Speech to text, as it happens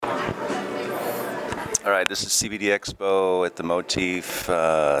All right, this is CBD Expo at the Motif,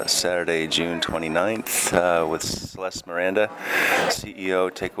 Saturday, June 29th, with Celeste Miranda,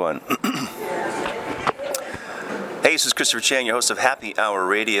 CEO. Take one. Hey, this is Christopher Chang, your host of Happy Hour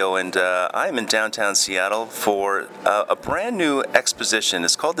Radio, and I'm in downtown Seattle for a brand new exposition.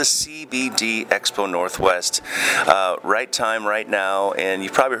 It's called the CBD Expo Northwest. Right time, right now, and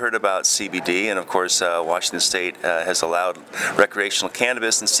you've probably heard about CBD, and of course, Washington State has allowed recreational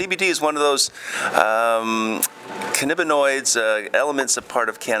cannabis, and CBD is one of those cannabinoids, elements, a part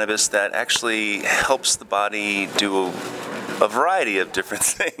of cannabis that actually helps the body do a variety of different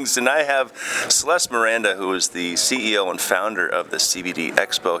things. And I have Celeste Miranda, who is the CEO and founder of the CBD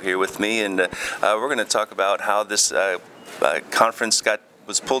Expo, here with me, and we're going to talk about how this conference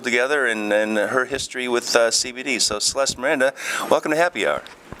was pulled together and her history with CBD. So Celeste Miranda, welcome to Happy Hour.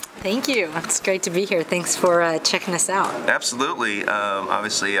 Thank you. It's great to be here. Thanks for checking us out. Absolutely.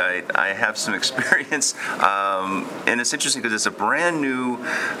 Obviously, I have some experience, and it's interesting because it's a brand new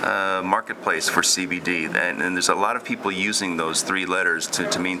marketplace for CBD, and there's a lot of people using those three letters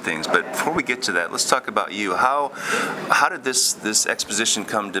to mean things. But before we get to that, let's talk about you. How did this exposition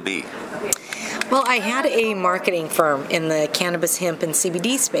come to be? Well, I had a marketing firm in the cannabis, hemp, and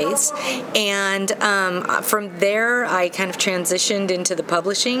CBD space, and from there I kind of transitioned into the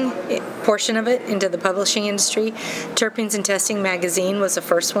publishing portion of it, into the publishing industry. Terpenes and Testing magazine was the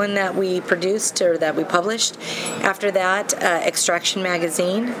first one that we produced or that we published. After that, Extraction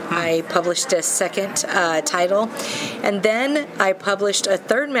magazine, I published a second title, and then I published a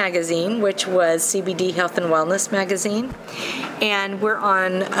third magazine, which was CBD Health and Wellness magazine, and we're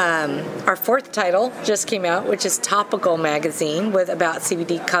on our fourth title just came out, which is Topical magazine, with about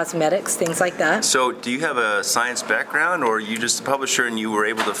CBD cosmetics, things like that. So do you have a science background, or are you just a publisher and you were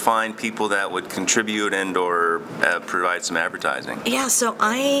able to find people that would contribute and or provide some advertising? Yeah, so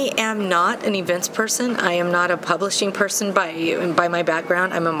I am not an events person. I am not a publishing person by my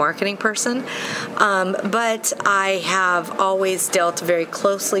background. I'm a marketing person. But I have always dealt very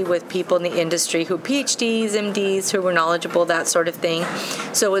closely with people in the industry who PhDs, MDs, who were knowledgeable, that sort of thing.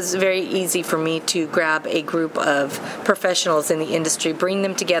 So it was very easy for me to grab a group of professionals in the industry, bring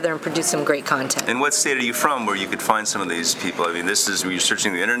them together, and produce some great content. And what state are you from where you could find some of these people? I mean, you're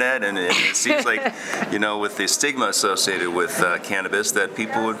searching the internet, and it seems like, with the stigma associated with cannabis, that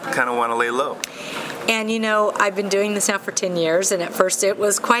people would kind of want to lay low. And I've been doing this now for 10 years, and at first it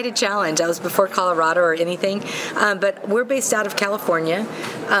was quite a challenge. I was before Colorado or anything, but we're based out of California.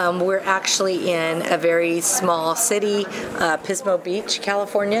 We're actually in a very small city, Pismo Beach,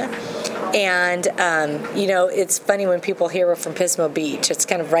 California. And, it's funny when people hear we're from Pismo Beach. It's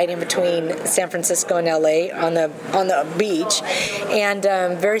kind of right in between San Francisco and LA on the beach. And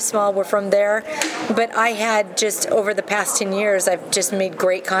very small, we're from there. But I had just, over the past 10 years, I've just made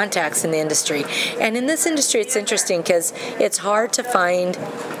great contacts in the industry. And in this industry, it's interesting because it's hard to find,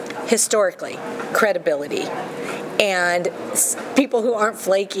 historically, credibility. And people who aren't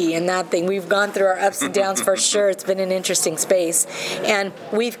flaky and that thing. We've gone through our ups and downs for sure. It's been an interesting space. And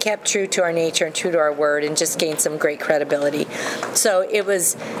we've kept true to our nature and true to our word and just gained some great credibility. So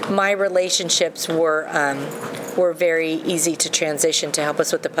my relationships were very easy to transition to help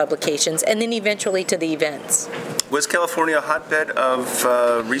us with the publications and then eventually to the events. Was California a hotbed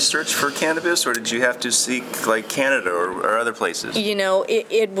of research for cannabis, or did you have to seek like Canada or other places?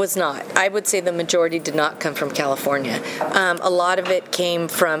 It was not. I would say the majority did not come from California. A lot of it came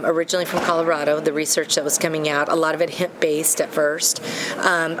originally from Colorado, the research that was coming out, a lot of it hemp-based at first.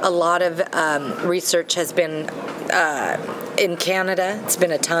 A lot of research has been in Canada. It's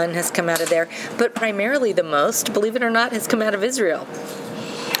been a ton has come out of there. But primarily the most, believe it or not, has come out of Israel.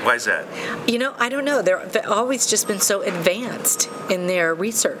 Why is that? I don't know. They've always just been so advanced in their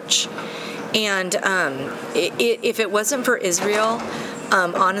research. And if it wasn't for Israel,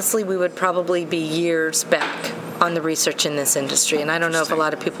 honestly, we would probably be years back on the research in this industry, and I don't know if a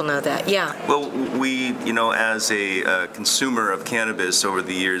lot of people know that. Yeah. Well, we, as a consumer of cannabis over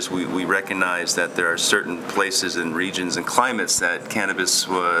the years, we recognize that there are certain places and regions and climates that cannabis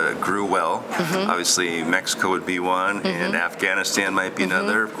grew well. Mm-hmm. Obviously, Mexico would be one, mm-hmm. and Afghanistan might be mm-hmm.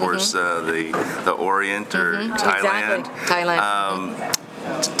 another. Of course, mm-hmm. the Orient or mm-hmm. Thailand. Exactly. Thailand.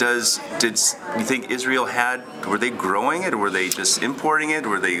 Did you think Israel were they growing it, or were they just importing it, or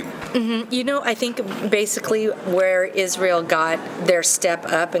were they? Mm-hmm. I think basically where Israel got their step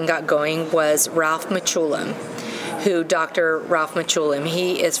up and got going was Ralph Mechoulam, Dr. Ralph Mechoulam.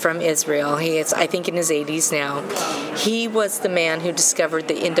 He is from Israel. He is, I think, in his 80s now. He was the man who discovered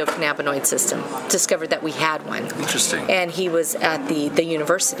the endocannabinoid system, discovered that we had one. Interesting. And he was at the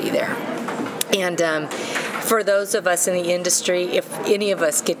university there. And for those of us in the industry, if any of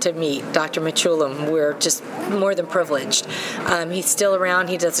us get to meet Dr. Mechoulam, we're just more than privileged. He's still around.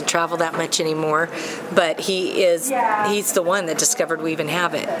 He doesn't travel that much anymore, but he's the one that discovered we even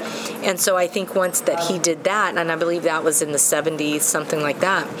have it. And so I think once that he did that, and I believe that was in the 70s, something like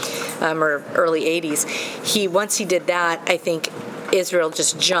that, or early 80s, once he did that, I think Israel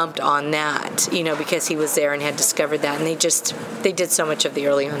just jumped on that, because he was there and had discovered that, and they did so much of the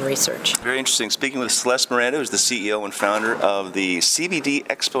early on research. Very interesting. Speaking with Celeste Miranda, who's the CEO and founder of the CBD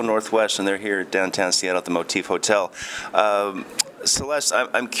Expo Northwest, and they're here downtown Seattle at the Motif Hotel. Celeste,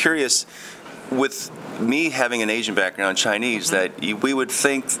 I'm curious, with me having an Asian background, Chinese, that we would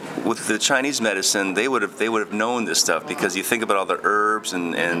think with the Chinese medicine they would have known this stuff, because you think about all the herbs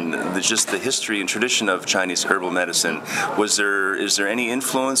and just the history and tradition of Chinese herbal medicine. Is there any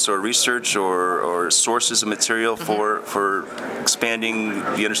influence or research or sources of material for expanding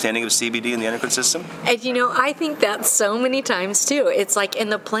the understanding of CBD in the endocrine system? And I think that so many times too. It's like in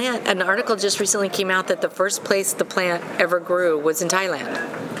the plant, an article just recently came out that the first place the plant ever grew was in Thailand.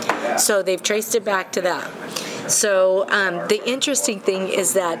 So they've traced it back to that. So the interesting thing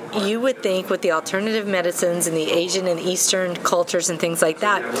is that you would think with the alternative medicines and the Asian and Eastern cultures and things like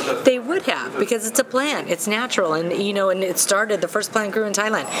that, they would have, because it's a plant, it's natural, and and the first plant grew in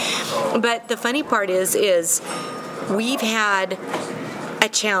Thailand. But the funny part is we've had a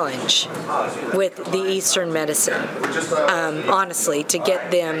challenge with the Eastern medicine, honestly, to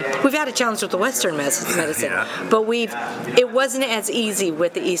get them. We've had a challenge with the Western medicine, but it wasn't as easy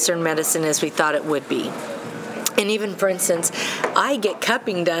with the Eastern medicine as we thought it would be. And even, for instance, I get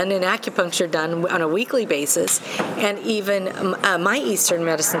cupping done and acupuncture done on a weekly basis, and even my Eastern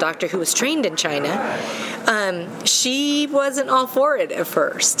medicine doctor, who was trained in China, she wasn't all for it at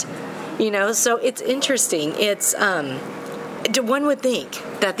first. So it's interesting. It's one would think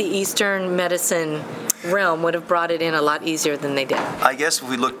that the Eastern medicine realm would have brought it in a lot easier than they did. I guess if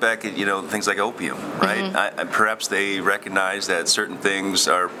we look back at things like opium, right? Perhaps they recognize that certain things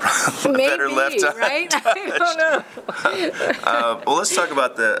are better left untouched. Right? I don't know. Well, let's talk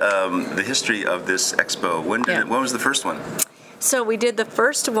about the history of this expo. When was the first one? So we did the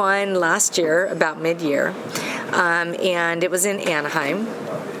first one last year, about mid-year, and it was in Anaheim.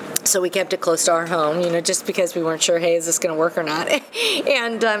 So we kept it close to our home, just because we weren't sure, hey, is this going to work or not?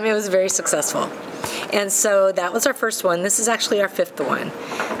 And it was very successful. And so that was our first one. This is actually our fifth one.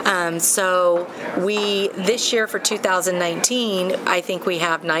 So this year for 2019, I think we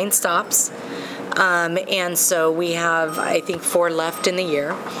have 9 stops. And so we have, I think, 4 left in the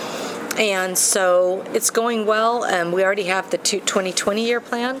year. And so it's going well. We already have the 2020 year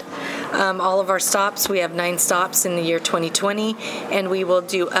planned. All of our stops, we have 9 stops in the year 2020, and we will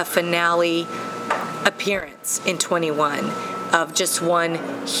do a finale appearance in 21 of just one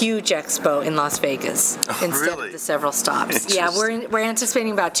huge expo in Las Vegas instead of the several stops. Yeah, we're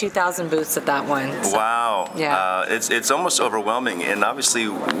anticipating about 2,000 booths at that one. So, wow. Yeah. It's almost overwhelming, and obviously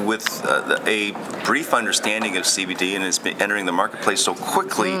with a brief understanding of CBD, and it's been entering the marketplace so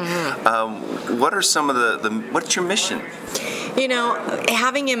quickly, what are some of what's your mission?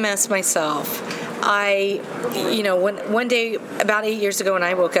 Having MS myself, one day about 8 years ago when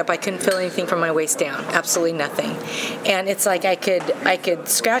I woke up, I couldn't feel anything from my waist down, absolutely nothing. And it's like I could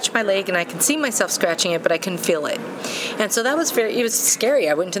scratch my leg and I could see myself scratching it, but I couldn't feel it. And so it was scary.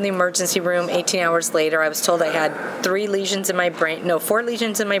 I went to the emergency room. 18 hours later, I was told I had 4 lesions in my brain,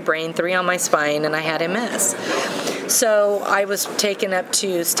 3 on my spine, and I had MS. So I was taken up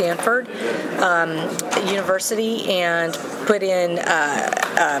to Stanford University and put in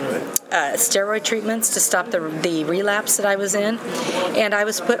steroid treatments to stop the relapse that I was in. And I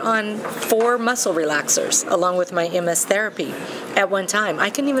was put on 4 muscle relaxers along with my MS therapy at one time. I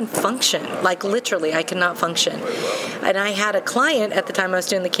couldn't even function. Like literally, I could not function. And I had a client at the time I was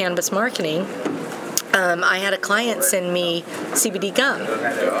doing the cannabis marketing. I had a client send me CBD gum,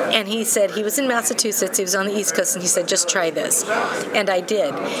 and he said he was in Massachusetts, he was on the East Coast, and he said, just try this. And I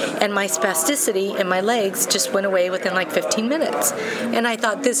did. And my spasticity in my legs just went away within like 15 minutes. And I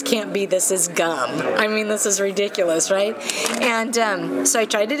thought, this can't be, this is gum. I mean, this is ridiculous, right? And so I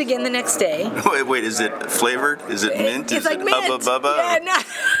tried it again the next day. Wait, is it flavored? Is it mint? It's like mint. Hubba Bubba? Yeah, no.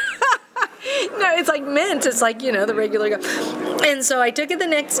 No, it's like mint. It's like, the regular gum. And so I took it the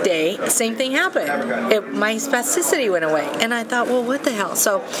next day. Same thing happened. My spasticity went away, and I thought, well, what the hell?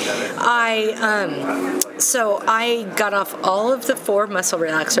 So I got off all of the 4 muscle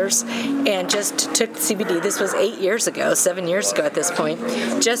relaxers and just took CBD. This was 7 years ago at this point.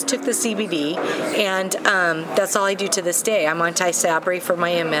 Just took the CBD, and that's all I do to this day. I'm on Tysabri for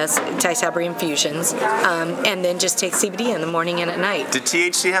my MS, Tysabri infusions, and then just take CBD in the morning and at night. Did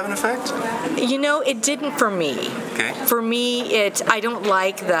THC have an effect? It didn't for me. Okay. For me, I don't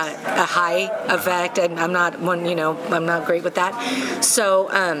like the high effect, and I'm not one. I'm not great with that. So.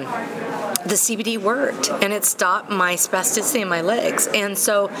 The CBD worked, and it stopped my spasticity in my legs. And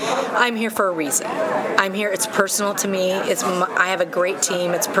so I'm here for a reason. I'm here. It's personal to me. I have a great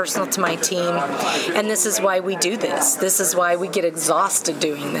team. It's personal to my team. And this is why we do this. This is why we get exhausted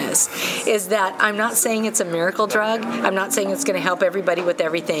doing this, is that I'm not saying it's a miracle drug. I'm not saying it's going to help everybody with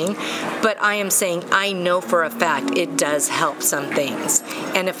everything. But I am saying I know for a fact it does help some things.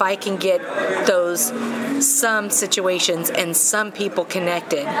 And if I can get some situations and some people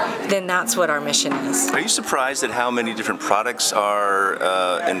connected, then that's what our mission is. Are you surprised at how many different products are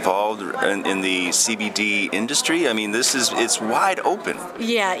involved in the CBD industry? I mean, it's wide open.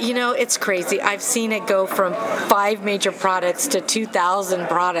 Yeah, it's crazy. I've seen it go from 5 major products to 2,000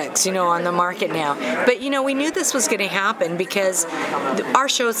 products, on the market now. But, we knew this was going to happen because our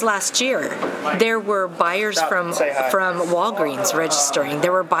shows last year, there were buyers from Walgreens registering.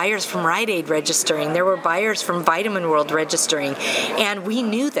 There were buyers from Rite Aid registering. There were buyers from Vitamin World registering. And we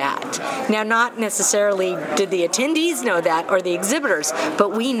knew that. Now, not necessarily did the attendees know that or the exhibitors,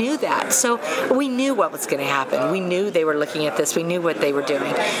 but we knew that. So we knew what was going to happen. We knew they were looking at this. We knew what they were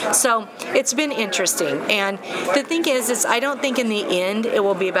doing. So it's been interesting. And the thing is I don't think in the end it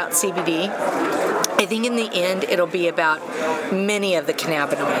will be about CBD. I think in the end it'll be about many of the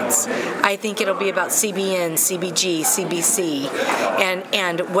cannabinoids. I think it'll be about CBN, CBG, CBC,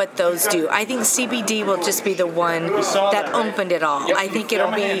 and what those do. I think CBD will just be the one that opened it all. I think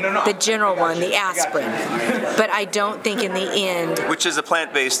it'll be the general one, the aspirin. But I don't think in the end... Which is a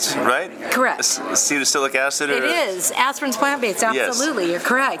plant-based, right? Correct. Acetylsalic acid? It is. Aspirin's plant-based, absolutely. Yes. You're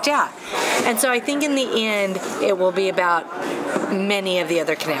correct, yeah. And so I think in the end it will be about many of the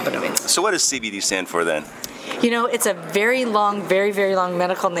other cannabinoids. So what does CBD stand for then? It's a very long, very, very long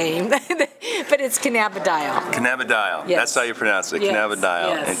medical name, but it's cannabidiol. Cannabidiol. Yes. That's how you pronounce it. Yes. Cannabidiol.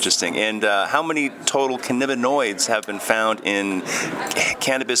 Yes. Interesting. And how many total cannabinoids have been found in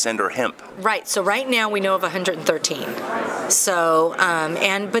cannabis and/or hemp? Right. So right now we know of 113. So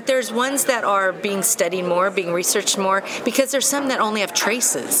but there's ones that are being studied more, being researched more, because there's some that only have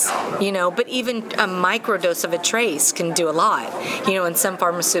traces. But even a microdose of a trace can do a lot. In some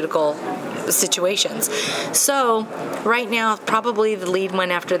pharmaceutical situations. So right now, probably the lead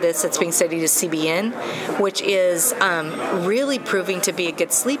one after this that's being studied is CBN, which is really proving to be a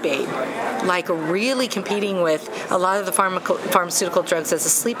good sleep aid, like really competing with a lot of the pharmaceutical drugs as a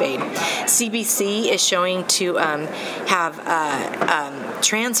sleep aid. CBC is showing to have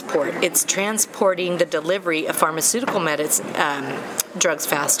transport. It's transporting the delivery of pharmaceutical drugs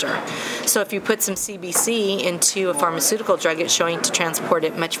faster. So if you put some CBC into a pharmaceutical drug, it's showing to transport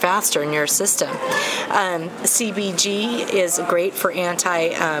it much faster in your system. CBG is great for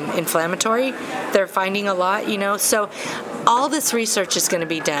anti-inflammatory. They're finding a lot, So all this research is going to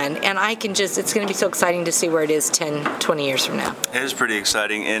be done, and it's going to be so exciting to see where it is 10, 20 years from now. It is pretty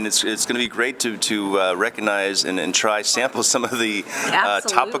exciting, and it's going to be great to recognize and try sample some of the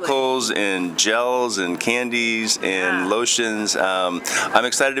topicals and gels and candies and lotions. I'm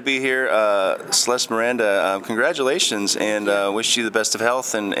excited to be here. Celeste Miranda, congratulations, and wish you the best of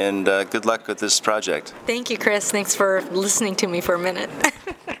health and good luck with this project. Thank you, Chris. Thanks for listening to me for a minute.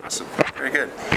 Awesome. Very good.